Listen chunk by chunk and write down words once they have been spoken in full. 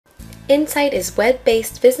Insight is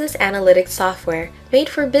web-based business analytics software made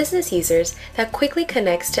for business users that quickly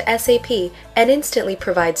connects to SAP and instantly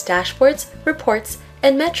provides dashboards, reports,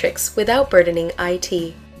 and metrics without burdening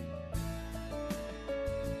IT.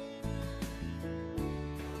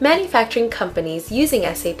 Manufacturing companies using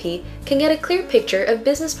SAP can get a clear picture of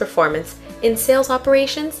business performance in sales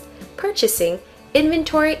operations, purchasing,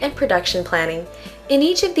 inventory, and production planning. In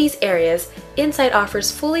each of these areas, Insight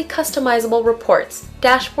offers fully customizable reports,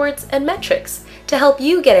 dashboards, and metrics to help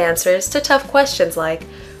you get answers to tough questions like,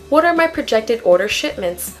 what are my projected order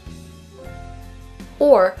shipments?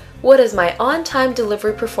 Or, what is my on-time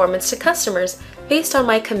delivery performance to customers based on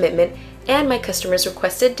my commitment and my customer's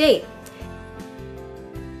requested date?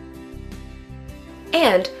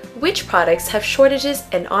 And which products have shortages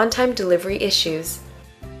and on-time delivery issues?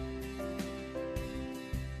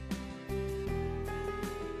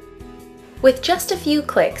 With just a few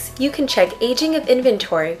clicks, you can check aging of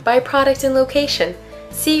inventory by product and location,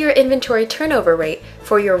 see your inventory turnover rate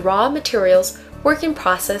for your raw materials, work in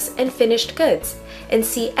process, and finished goods, and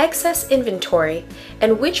see excess inventory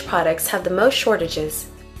and which products have the most shortages.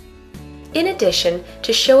 In addition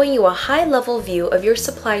to showing you a high-level view of your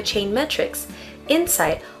supply chain metrics,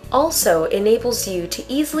 Insight also enables you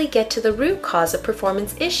to easily get to the root cause of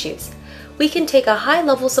performance issues. We can take a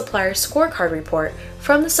high-level supplier scorecard report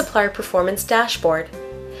from the supplier performance dashboard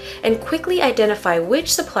and quickly identify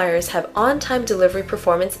which suppliers have on-time delivery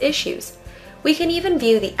performance issues. We can even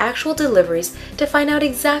view the actual deliveries to find out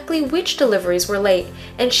exactly which deliveries were late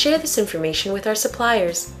and share this information with our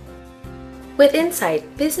suppliers. With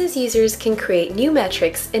Insight, business users can create new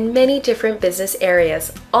metrics in many different business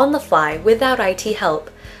areas on the fly without IT help.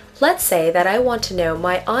 Let's say that I want to know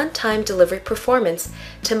my on-time delivery performance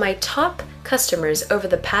to my top customers over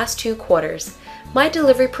the past 2 quarters. My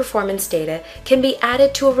delivery performance data can be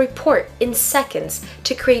added to a report in seconds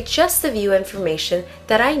to create just the view information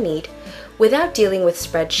that I need without dealing with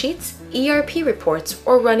spreadsheets, ERP reports,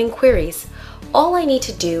 or running queries. All I need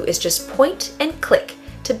to do is just point and click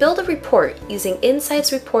to build a report using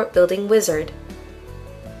Insight's report building wizard.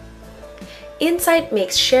 Insight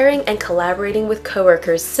makes sharing and collaborating with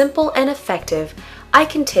coworkers simple and effective. I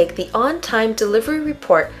can take the on-time delivery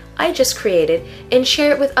report I just created and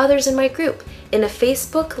share it with others in my group in a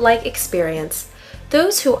Facebook-like experience.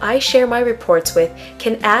 Those who I share my reports with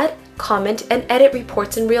can add, comment, and edit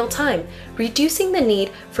reports in real time, reducing the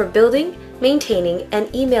need for building, maintaining,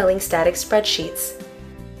 and emailing static spreadsheets.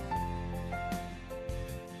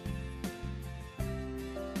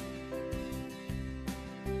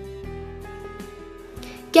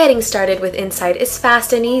 Getting started with Insight is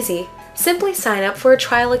fast and easy. Simply sign up for a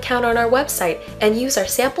trial account on our website and use our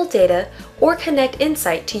sample data or connect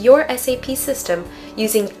Insight to your SAP system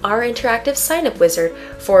using our interactive sign-up wizard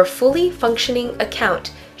for a fully functioning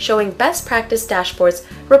account showing best practice dashboards,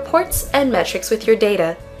 reports, and metrics with your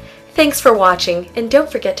data. Thanks for watching, and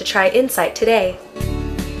don't forget to try Insight today.